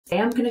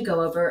Today I'm going to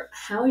go over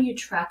how you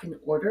track an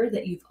order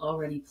that you've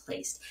already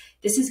placed.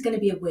 This is going to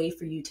be a way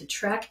for you to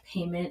track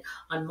payment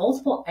on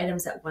multiple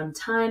items at one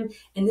time,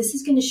 and this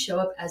is going to show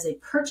up as a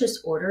purchase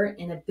order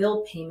and a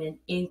bill payment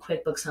in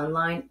QuickBooks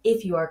Online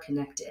if you are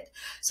connected.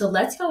 So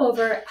let's go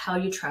over how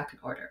you track an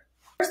order.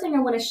 First thing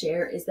I want to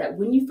share is that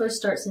when you first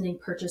start sending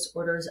purchase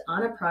orders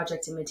on a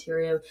project in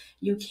Materio,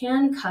 you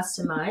can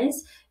customize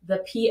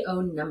the PO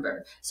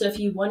number. So if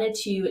you wanted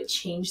to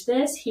change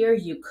this here,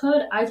 you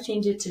could. I've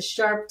changed it to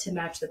Sharp to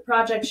match the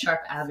project,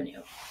 Sharp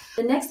Avenue.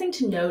 The next thing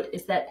to note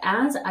is that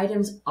as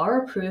items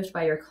are approved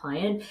by your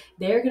client,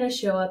 they're going to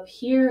show up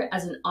here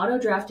as an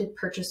auto-drafted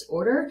purchase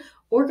order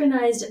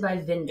organized by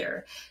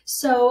vendor.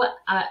 So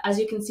as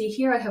you can see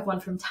here, I have one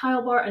from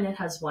Tilebar and it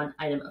has one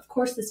item. Of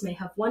course, this may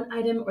have one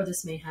item or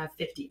this may have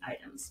 50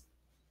 items.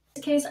 In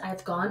this case,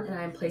 I've gone and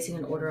I'm placing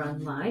an order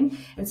online.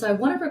 And so I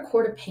want to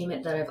record a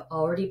payment that I've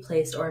already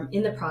placed or I'm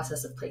in the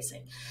process of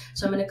placing.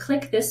 So I'm going to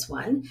click this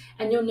one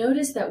and you'll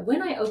notice that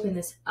when I open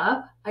this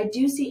up, I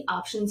do see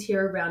options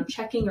here around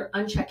checking or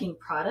unchecking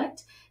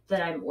product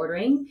that I'm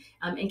ordering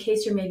in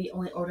case you're maybe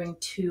only ordering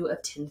 2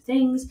 of 10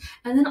 things.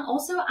 And then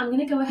also I'm going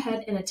to go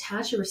ahead and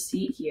attach a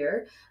receipt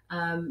here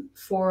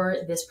for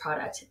this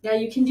product. Now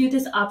you can do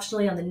this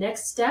optionally on the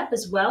next step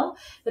as well,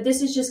 but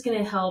this is just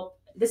going to help.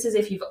 This is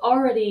if you've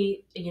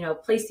already,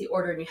 placed the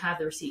order and you have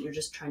the receipt and you're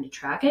just trying to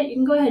track it, you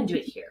can go ahead and do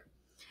it here.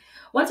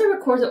 Once I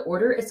record the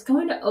order, it's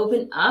going to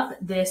open up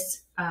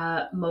this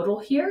modal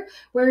here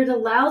where it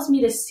allows me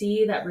to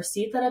see that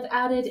receipt that I've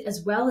added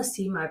as well as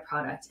see my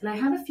product. And I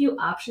have a few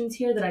options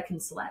here that I can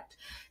select.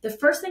 The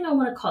first thing I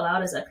want to call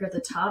out is up here at the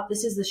top.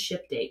 This is the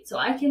ship date. So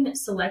I can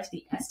select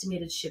the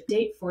estimated ship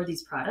date for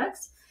these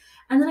products.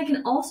 And then I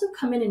can also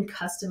come in and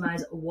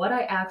customize what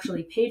I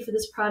actually paid for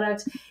this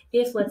product.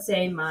 If, let's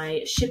say,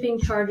 my shipping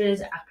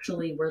charges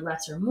actually were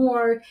less or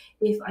more,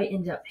 if I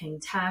end up paying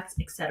tax,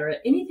 etc.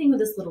 Anything with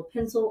this little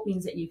pencil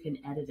means that you can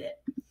edit it.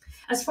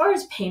 As far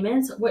as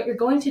payments, what you're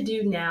going to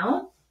do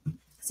now,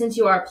 since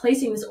you are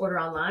placing this order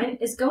online,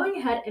 is going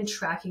ahead and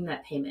tracking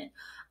that payment.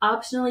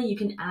 Optionally, you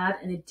can add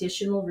an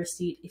additional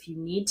receipt if you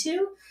need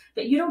to,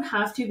 but you don't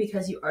have to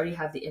because you already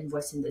have the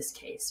invoice in this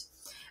case.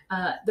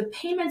 The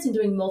payments and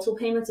doing multiple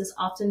payments is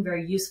often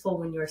very useful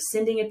when you're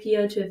sending a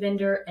PO to a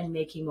vendor and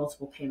making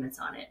multiple payments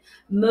on it.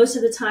 Most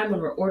of the time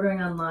when we're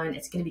ordering online,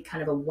 it's going to be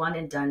kind of a one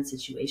and done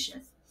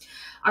situation.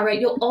 All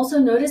right, you'll also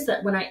notice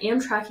that when I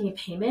am tracking a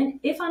payment,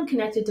 if I'm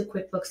connected to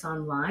QuickBooks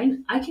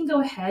Online, I can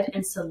go ahead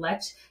and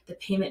select the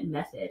payment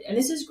method. And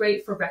this is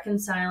great for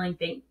reconciling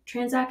bank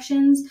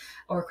transactions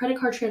or credit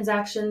card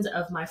transactions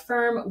of my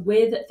firm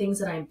with things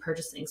that I'm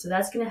purchasing. So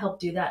that's going to help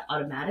do that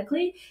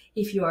automatically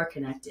if you are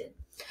connected.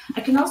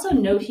 I can also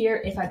note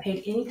here if I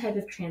paid any type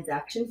of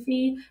transaction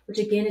fee, which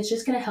again, is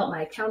just going to help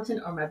my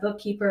accountant or my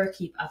bookkeeper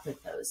keep up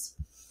with those.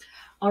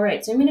 All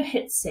right, so I'm going to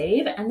hit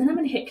save and then I'm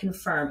going to hit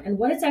confirm. And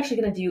what it's actually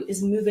going to do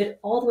is move it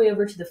all the way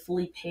over to the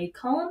fully paid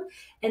column.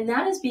 And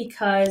that is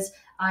because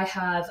I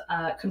have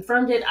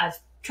confirmed it. I've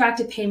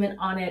tracked a payment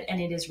on it and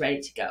it is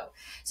ready to go.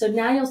 So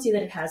now you'll see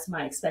that it has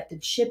my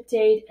expected ship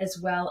date as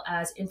well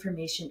as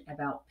information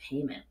about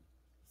payment.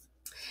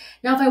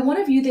 Now, if I want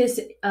to view this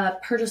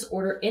purchase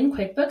order in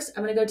QuickBooks,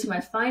 I'm going to go to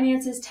my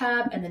Finances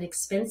tab and then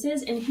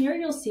Expenses. And here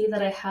you'll see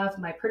that I have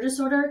my purchase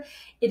order.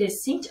 It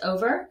is synced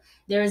over.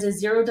 There is a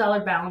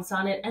 $0 balance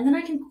on it. And then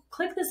I can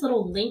click this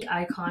little link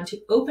icon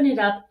to open it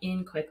up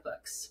in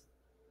QuickBooks.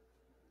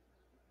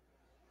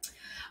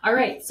 All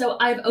right, so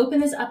I've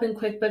opened this up in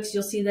QuickBooks.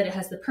 You'll see that it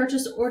has the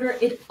purchase order.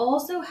 It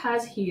also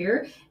has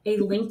here a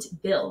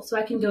linked bill. So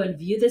I can go and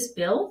view this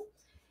bill.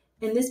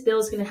 And this bill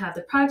is going to have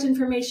the product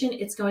information.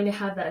 It's going to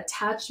have that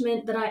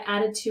attachment that I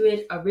added to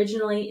it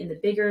originally in the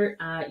bigger,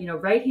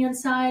 right-hand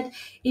side.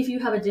 If you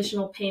have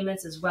additional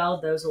payments as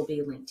well, those will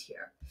be linked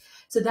here.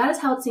 So that is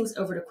how it syncs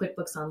over to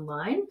QuickBooks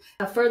Online.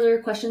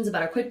 Further questions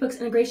about our QuickBooks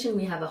integration,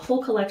 we have a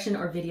whole collection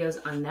or videos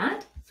on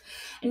that.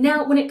 And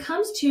now when it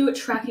comes to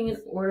tracking an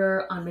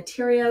order on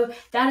Materio,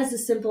 that is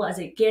as simple as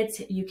it gets.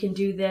 You can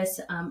do this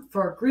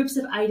for groups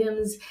of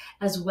items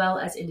as well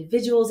as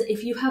individuals.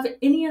 If you have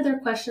any other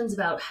questions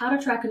about how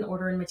to track an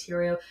order in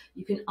Materio,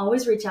 you can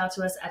always reach out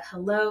to us at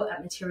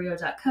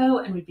hello@materio.co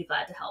and we'd be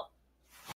glad to help.